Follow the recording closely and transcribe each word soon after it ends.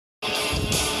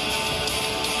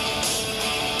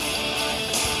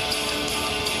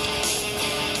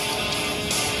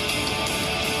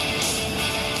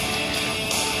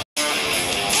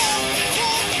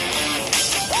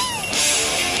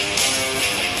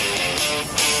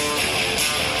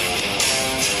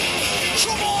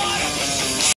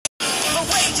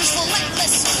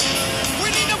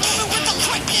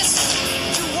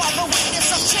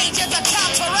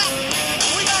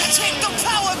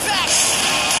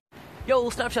Yo,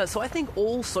 Snapchat. So I think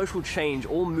all social change,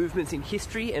 all movements in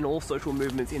history and all social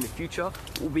movements in the future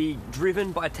will be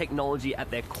driven by technology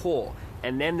at their core,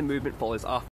 and then the movement follows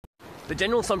after. The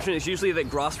general assumption is usually that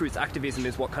grassroots activism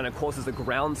is what kind of causes a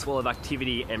groundswell of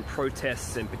activity, and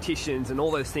protests and petitions and all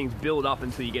those things build up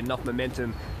until you get enough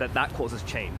momentum that causes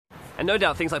change. And no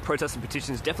doubt things like protests and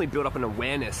petitions definitely build up an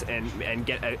awareness and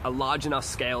get a large enough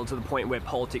scale to the point where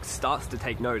politics starts to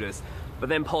take notice, but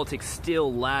then politics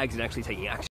still lags in actually taking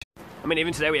action. I mean,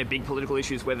 even today we have big political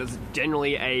issues where there's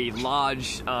generally a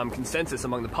large consensus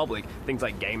among the public, things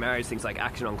like gay marriage, things like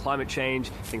action on climate change,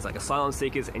 things like asylum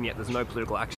seekers, and yet there's no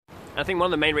political action. And I think one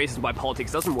of the main reasons why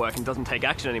politics doesn't work and doesn't take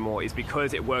action anymore is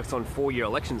because it works on 4-year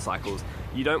election cycles.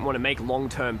 You don't want to make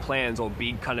long-term plans or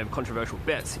big kind of controversial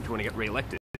bets if you want to get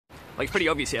re-elected. Like, it's pretty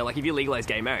obvious here, like if you legalize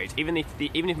gay marriage, even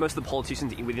if most of the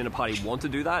politicians within a party want to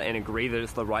do that and agree that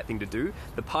it's the right thing to do,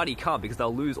 the party can't because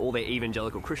they'll lose all their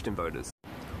evangelical Christian voters.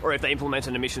 Or if they implement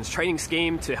an emissions trading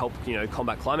scheme to help,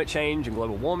 combat climate change and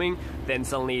global warming, then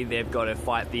suddenly they've got to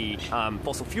fight the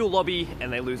fossil fuel lobby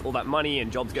and they lose all that money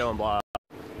and jobs go and blah.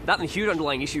 That and the huge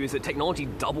underlying issue is that technology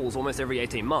doubles almost every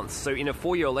 18 months. So in a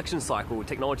 4-year election cycle,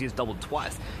 technology has doubled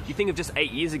twice. You think of just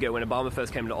 8 years ago when Obama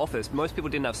first came into office, most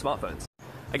people didn't have smartphones.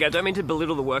 Okay, I don't mean to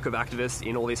belittle the work of activists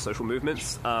in all these social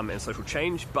movements and social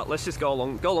change, but let's just go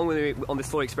along with me on this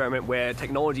thought experiment where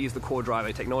technology is the core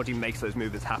driver. Technology makes those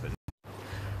movements happen.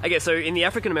 Okay, so in the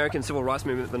African-American civil rights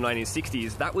movement of the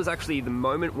 1960s, that was actually the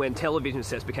moment when television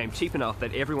sets became cheap enough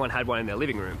that everyone had one in their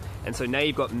living room. And so now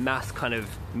you've got mass kind of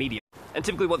media. And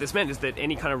typically what this meant is that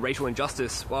any kind of racial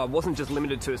injustice wasn't just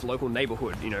limited to its local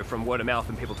neighborhood, from word of mouth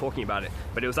and people talking about it,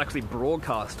 but it was actually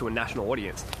broadcast to a national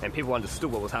audience, and people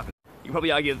understood what was happening. You could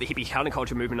probably argue that the hippie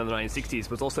counterculture movement of the 1960s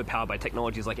was also powered by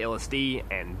technologies like LSD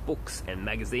and books and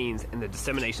magazines and the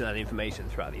dissemination of that information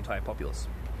throughout the entire populace.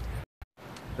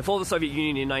 The fall of the Soviet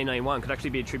Union in 1991 could actually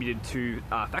be attributed to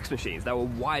fax machines that were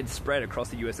widespread across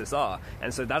the USSR,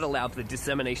 and so that allowed for the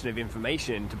dissemination of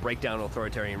information to break down an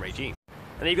authoritarian regime.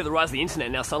 And then you've got the rise of the internet,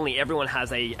 and now suddenly everyone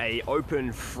has a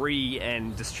open, free,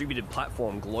 and distributed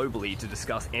platform globally to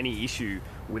discuss any issue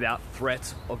without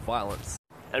threat of violence.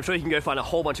 And I'm sure you can go find a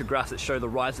whole bunch of graphs that show the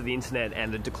rise of the internet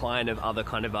and the decline of other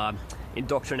kind of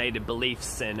indoctrinated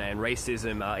beliefs and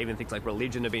racism. Even things like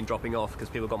religion have been dropping off because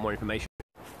people got more information.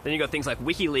 Then you've got things like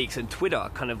WikiLeaks and Twitter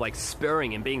kind of like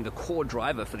spurring and being the core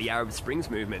driver for the Arab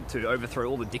Springs movement to overthrow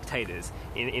all the dictators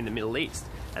in the Middle East.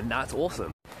 And that's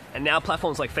awesome. And now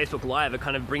platforms like Facebook Live are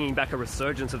kind of bringing back a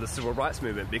resurgence of the civil rights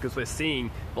movement because we're seeing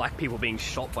black people being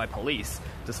shot by police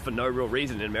just for no real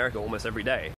reason in America almost every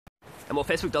day. And while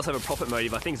Facebook does have a profit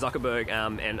motive, I think Zuckerberg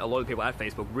and a lot of people at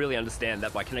Facebook really understand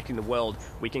that by connecting the world,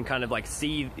 we can kind of like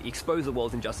expose the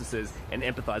world's injustices and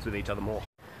empathize with each other more.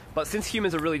 But since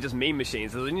humans are really just meme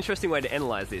machines, there's an interesting way to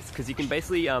analyze this, because you can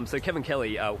basically, so Kevin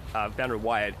Kelly, founder of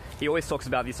Wired, he always talks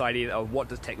about this idea of what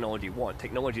does technology want?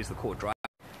 Technology is the core driver.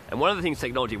 And one of the things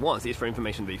technology wants is for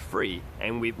information to be free,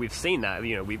 and we've seen that.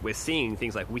 We're seeing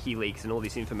things like WikiLeaks and all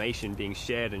this information being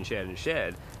shared and shared and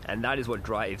shared, and that is what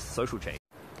drives social change.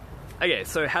 Okay,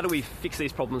 so how do we fix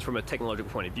these problems from a technological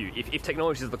point of view? If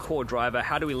technology is the core driver,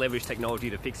 how do we leverage technology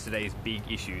to fix today's big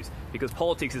issues? Because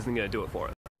politics isn't going to do it for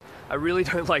us. I really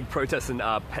don't like protests and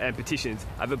petitions.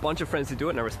 I have a bunch of friends who do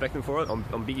it and I respect them for it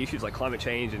on big issues like climate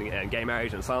change and gay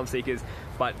marriage and asylum seekers,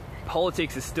 but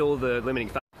politics is still the limiting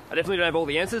factor. I definitely don't have all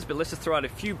the answers, but let's just throw out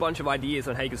a bunch of ideas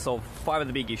on how you can solve 5 of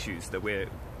the big issues that we're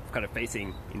kind of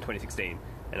facing in 2016,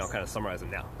 and I'll kind of summarize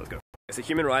them now. Let's go. So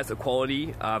human rights,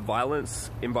 equality,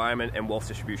 violence, environment, and wealth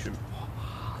distribution.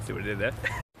 See what I did there?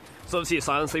 So obviously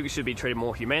asylum seekers should be treated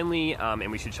more humanely,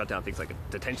 and we should shut down things like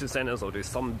detention centers or do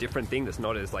some different thing that's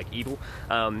not as like evil,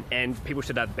 and people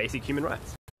should have basic human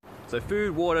rights. So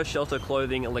food, water, shelter,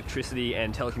 clothing, electricity,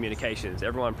 and telecommunications.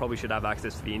 Everyone probably should have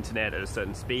access to the internet at a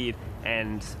certain speed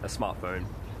and a smartphone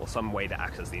or some way to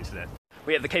access the internet.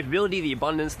 We have the capability, the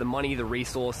abundance, the money, the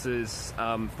resources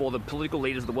for the political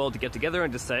leaders of the world to get together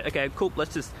and just say, okay, cool,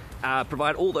 let's just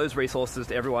provide all those resources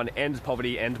to everyone, end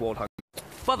poverty, end world hunger.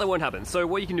 But that won't happen. So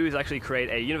what you can do is actually create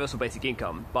a universal basic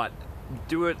income, but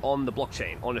do it on the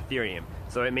blockchain, on Ethereum.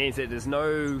 So it means that there's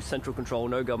no central control,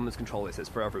 no government's control this, it's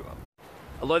for everyone.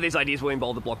 A lot of these ideas will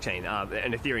involve the blockchain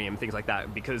and Ethereum, things like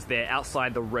that, because they're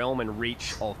outside the realm and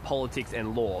reach of politics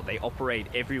and law. They operate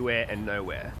everywhere and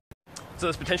nowhere. So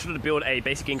there's potential to build a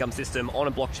basic income system on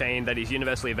a blockchain that is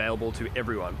universally available to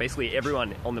everyone. Basically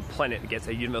everyone on the planet gets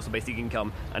a universal basic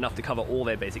income enough to cover all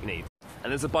their basic needs.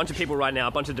 And there's a bunch of people right now,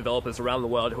 a bunch of developers around the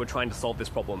world who are trying to solve this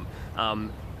problem.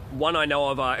 One I know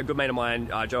of, a good mate of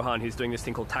mine, Johan, who's doing this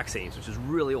thing called tax scenes, which is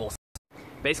really awesome.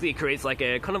 Basically, it creates like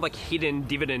a kind of like hidden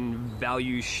dividend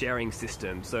value sharing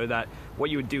system, so that what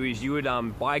you would do is you would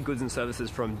buy goods and services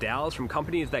from DAOs, from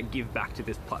companies that give back to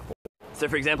this platform. So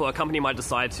for example, a company might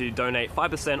decide to donate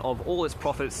 5% of all its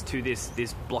profits to this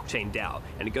blockchain DAO,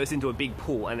 and it goes into a big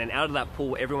pool, and then out of that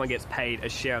pool, everyone gets paid a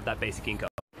share of that basic income.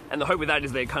 And the hope with that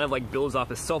is that it kind of like builds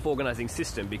up a self-organizing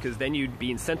system, because then you'd be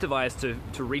incentivized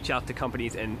to reach out to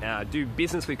companies and do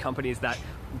business with companies that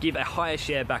give a higher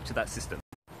share back to that system.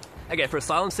 Okay, for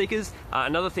asylum seekers,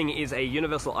 another thing is a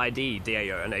universal ID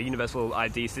DAO and a universal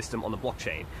ID system on the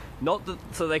blockchain. Not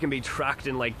so they can be tracked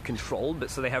and like controlled, but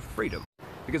so they have freedom.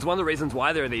 Because one of the reasons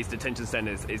why there are these detention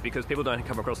centers is because people don't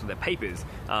come across with their papers.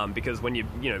 Because when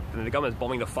when the government's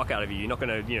bombing the fuck out of you, you're not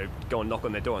going to go and knock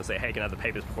on their door and say, hey, can I have the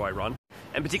papers before I run?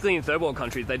 And particularly in third world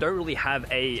countries, they don't really have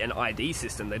an ID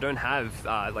system. They don't have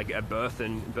like a births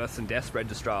and deaths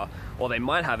registrar, or they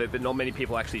might have it, but not many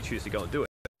people actually choose to go and do it.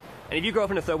 And if you grow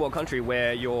up in a third world country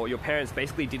where your parents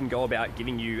basically didn't go about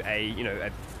giving you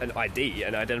an ID,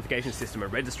 an identification system,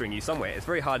 and registering you somewhere, it's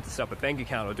very hard to set up a bank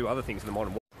account or do other things in the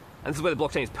modern world. And this is where the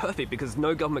blockchain is perfect, because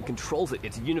no government controls it.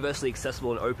 It's universally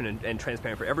accessible and open and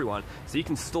transparent for everyone. So you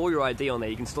can store your ID on there,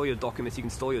 you can store your documents, you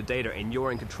can store your data, and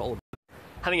you're in control of it.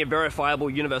 Having a verifiable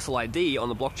universal ID on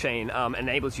the blockchain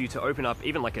enables you to open up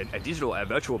even like a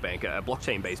virtual bank, a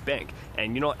blockchain-based bank,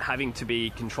 and you're not having to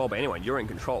be controlled by anyone. You're in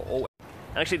control always.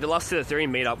 And actually, the last Ethereum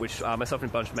meetup, which myself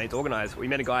and a bunch of mates organised, we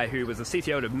met a guy who was a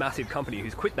CTO at a massive company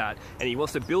who's quit that, and he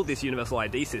wants to build this universal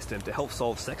ID system to help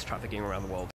solve sex trafficking around the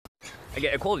world.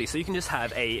 Again, equality, so you can just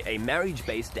have a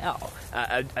marriage-based DAO,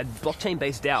 a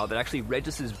blockchain-based DAO that actually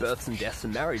registers births and deaths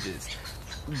and marriages,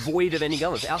 void of any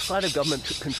governments, outside of government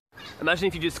control. Imagine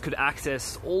if you just could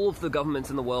access all of the governments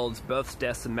in the world's births,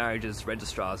 deaths, and marriages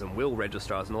registrars and will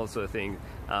registrars and all that sort of thing,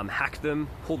 hack them,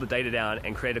 pull the data down,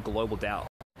 and create a global DAO.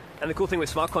 And the cool thing with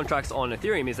smart contracts on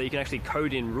Ethereum is that you can actually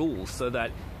code in rules, so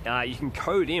that you can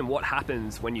code in what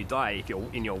happens when you die, if you're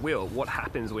in your will, what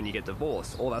happens when you get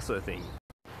divorced, all that sort of thing.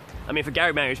 I mean, for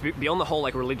gay marriage, beyond the whole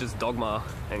like religious dogma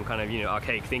and kind of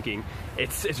archaic thinking,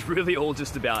 it's really all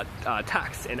just about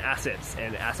tax and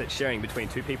asset sharing between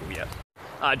two people. Yeah.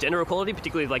 Gender equality,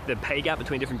 particularly like the pay gap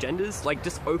between different genders, like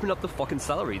just open up the fucking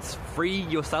salaries, free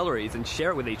your salaries and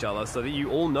share it with each other so that you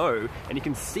all know and you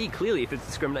can see clearly if it's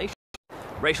discrimination.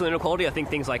 Racial inequality, I think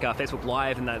things like Facebook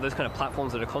Live and those kind of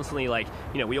platforms that are constantly like,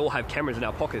 we all have cameras in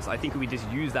our pockets. I think if we just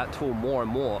use that tool more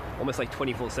and more, almost like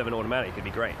 24/7 automatic, it'd be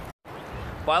great.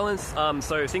 Violence,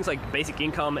 so things like basic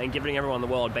income and giving everyone in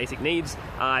the world basic needs.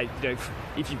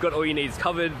 If you've got all your needs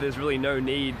covered, there's really no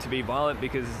need to be violent,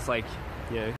 because it's like,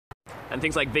 And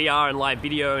things like VR and live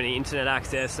video and internet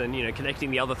access and connecting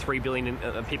the other 3 billion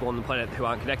people on the planet who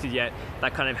aren't connected yet,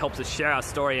 that kind of helps us share our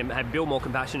story and build more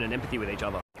compassion and empathy with each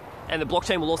other. And the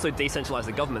blockchain will also decentralize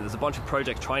the government. There's a bunch of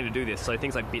projects trying to do this, so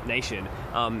things like BitNation.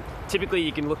 Typically,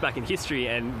 you can look back in history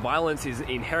and violence is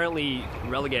inherently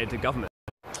relegated to government.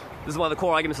 This is one of the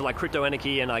core arguments of like crypto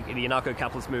anarchy and like the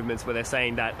anarcho-capitalist movements, where they're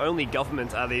saying that only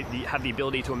governments have the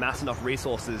ability to amass enough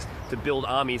resources to build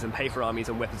armies and pay for armies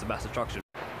and weapons of mass destruction.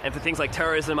 And for things like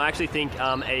terrorism, I actually think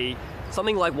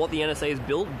something like what the NSA has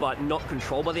built, but not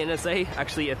controlled by the NSA,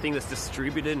 actually a thing that's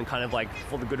distributed and kind of like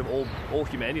for the good of all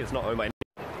humanity, that's not owned by anyone.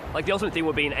 Like the ultimate thing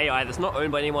would be an AI that's not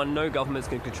owned by anyone, no governments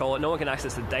can control it, no one can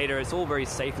access the data, it's all very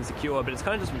safe and secure, but it's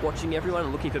kind of just watching everyone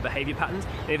and looking for behavior patterns,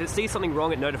 and if it sees something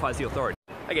wrong, it notifies the authority.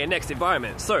 Okay, next,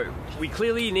 environment. So, we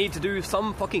clearly need to do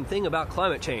some fucking thing about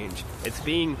climate change. It's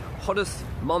being hottest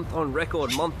month on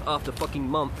record, month after fucking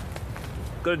month.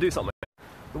 Gotta do something.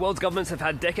 The world's governments have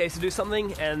had decades to do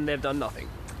something, and they've done nothing.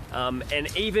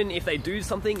 And even if they do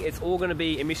something, it's all gonna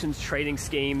be emissions trading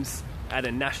schemes at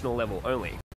a national level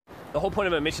only. The whole point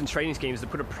of emissions trading schemes is to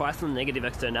put a price on the negative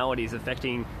externalities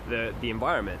affecting the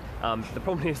environment. The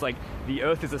problem is like the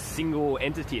Earth is a single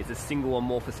entity, it's a single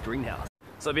amorphous greenhouse.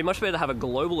 So it'd be much better to have a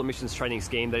global emissions trading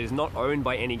scheme that is not owned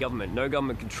by any government. No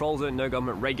government controls it, no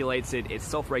government regulates it, it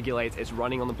self-regulates, it's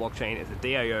running on the blockchain, it's a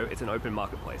DAO, it's an open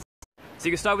marketplace. So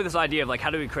you can start with this idea of like, how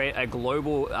do we create a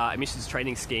global emissions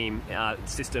trading scheme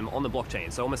system on the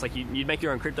blockchain? So almost like you'd make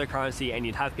your own cryptocurrency and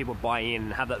you'd have people buy in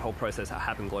and have that whole process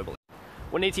happen globally.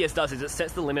 What an ETS does is it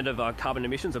sets the limit of carbon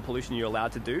emissions or pollution you're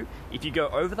allowed to do. If you go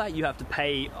over that, you have to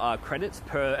pay credits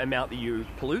per amount that you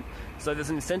pollute. So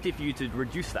there's an incentive for you to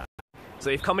reduce that. So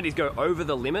if companies go over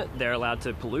the limit they're allowed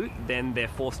to pollute, then they're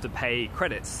forced to pay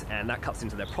credits, and that cuts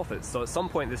into their profits. So at some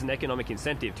point there's an economic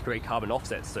incentive to create carbon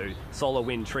offsets, so solar,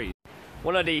 wind, trees.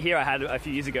 One idea here I had a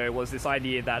few years ago was this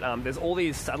idea that there's all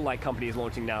these satellite companies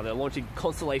launching now. They're launching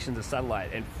constellations of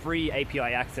satellite and free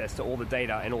API access to all the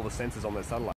data and all the sensors on those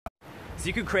satellites. So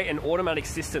you could create an automatic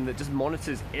system that just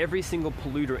monitors every single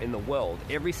polluter in the world,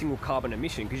 every single carbon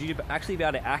emission, because you'd actually be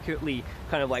able to accurately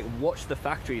kind of like watch the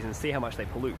factories and see how much they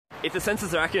pollute. If the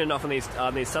sensors are accurate enough on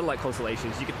these satellite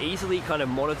constellations, you could easily kind of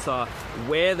monitor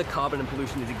where the carbon and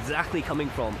pollution is exactly coming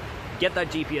from, get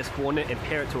that GPS coordinate and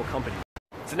pair it to a company.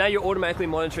 So now you're automatically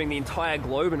monitoring the entire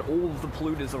globe and all of the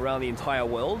polluters around the entire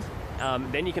world.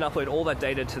 Then you can upload all that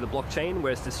data to the blockchain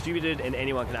where it's distributed and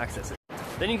anyone can access it.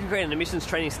 Then you can create an emissions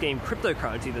trading scheme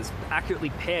cryptocurrency that's accurately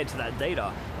paired to that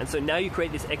data. And so now you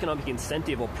create this economic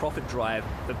incentive or profit drive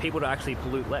for people to actually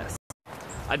pollute less.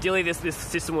 Ideally, this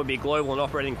system would be global and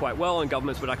operating quite well, and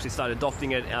governments would actually start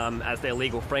adopting it as their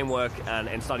legal framework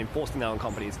and start enforcing that on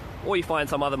companies. Or you find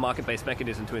some other market-based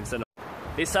mechanism to incentivize.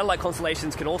 These satellite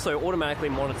constellations can also automatically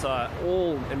monitor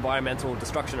all environmental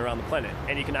destruction around the planet,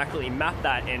 and you can accurately map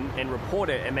that and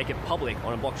report it and make it public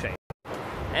on a blockchain.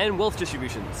 And wealth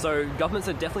distribution. So governments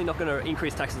are definitely not going to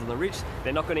increase taxes on the rich,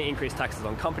 they're not going to increase taxes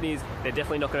on companies, they're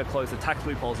definitely not going to close the tax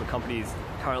loopholes that companies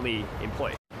currently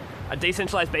employ. A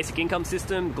decentralized basic income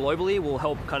system globally will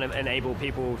help kind of enable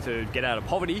people to get out of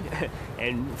poverty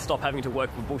and stop having to work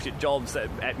for bullshit jobs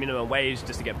at minimum wage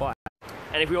just to get by.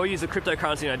 And if we all use a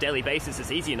cryptocurrency on a daily basis,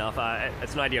 it's easy enough.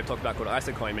 It's an idea I've talked about called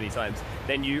ISOcoin many times.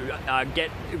 Then you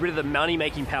get rid of the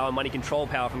money-making power, money control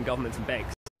power from governments and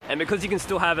banks. And because you can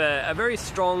still have a very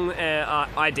strong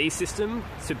ID system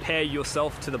to pair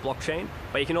yourself to the blockchain,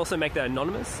 but you can also make that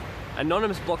anonymous.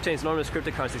 Anonymous blockchains, anonymous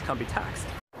cryptocurrencies can't be taxed.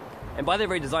 And by their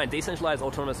very design, decentralized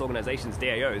autonomous organizations,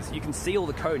 DAOs, you can see all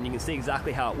the code and you can see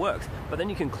exactly how it works, but then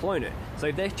you can clone it. So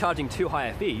if they're charging too high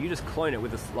a fee, you just clone it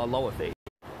with a lower fee.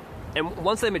 And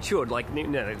once they're matured, like, you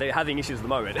know, they're having issues at the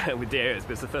moment with DAOs,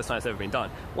 but it's the first time it's ever been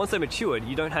done. Once they're matured,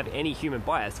 you don't have any human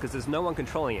bias because there's no one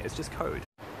controlling it, it's just code.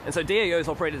 And so DAOs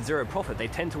operate at zero profit. They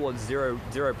tend towards zero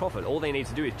profit. All they need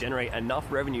to do is generate enough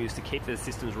revenues to keep the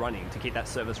systems running, to keep that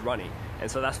service running. And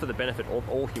so that's for the benefit of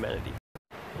all humanity.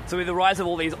 So with the rise of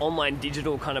all these online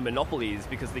digital kind of monopolies,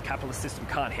 because the capitalist system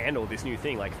can't handle this new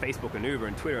thing like Facebook and Uber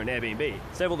and Twitter and Airbnb,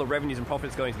 instead of all the revenues and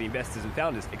profits going to the investors and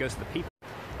founders, it goes to the people.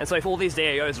 And so if all these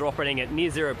DAOs are operating at near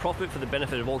zero profit for the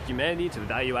benefit of all humanity, to the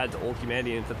value add to all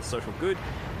humanity and for the social good,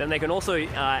 then they can also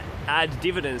add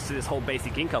dividends to this whole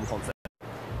basic income concept.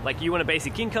 Like, you want a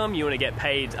basic income, you want to get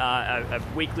paid a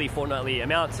weekly, fortnightly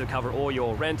amount to cover all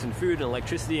your rent and food and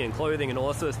electricity and clothing and all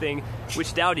that sort of thing.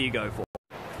 Which DAO do you go for?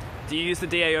 Do you use the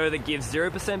DAO that gives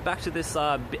 0% back to this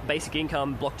basic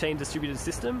income blockchain distributed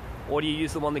system? Or do you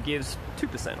use the one that gives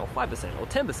 2% or 5% or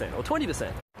 10% or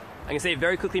 20%? I can see it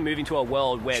very quickly moving to a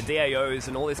world where DAOs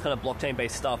and all this kind of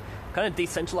blockchain-based stuff kind of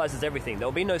decentralizes everything. There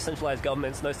will be no centralized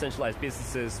governments, no centralized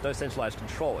businesses, no centralized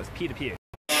control. It's peer-to-peer.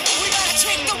 We gotta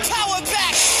take the power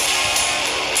back!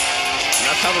 And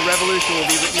that's how the revolution will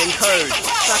be written in code.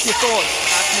 That's your thoughts.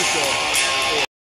 Ask your thoughts.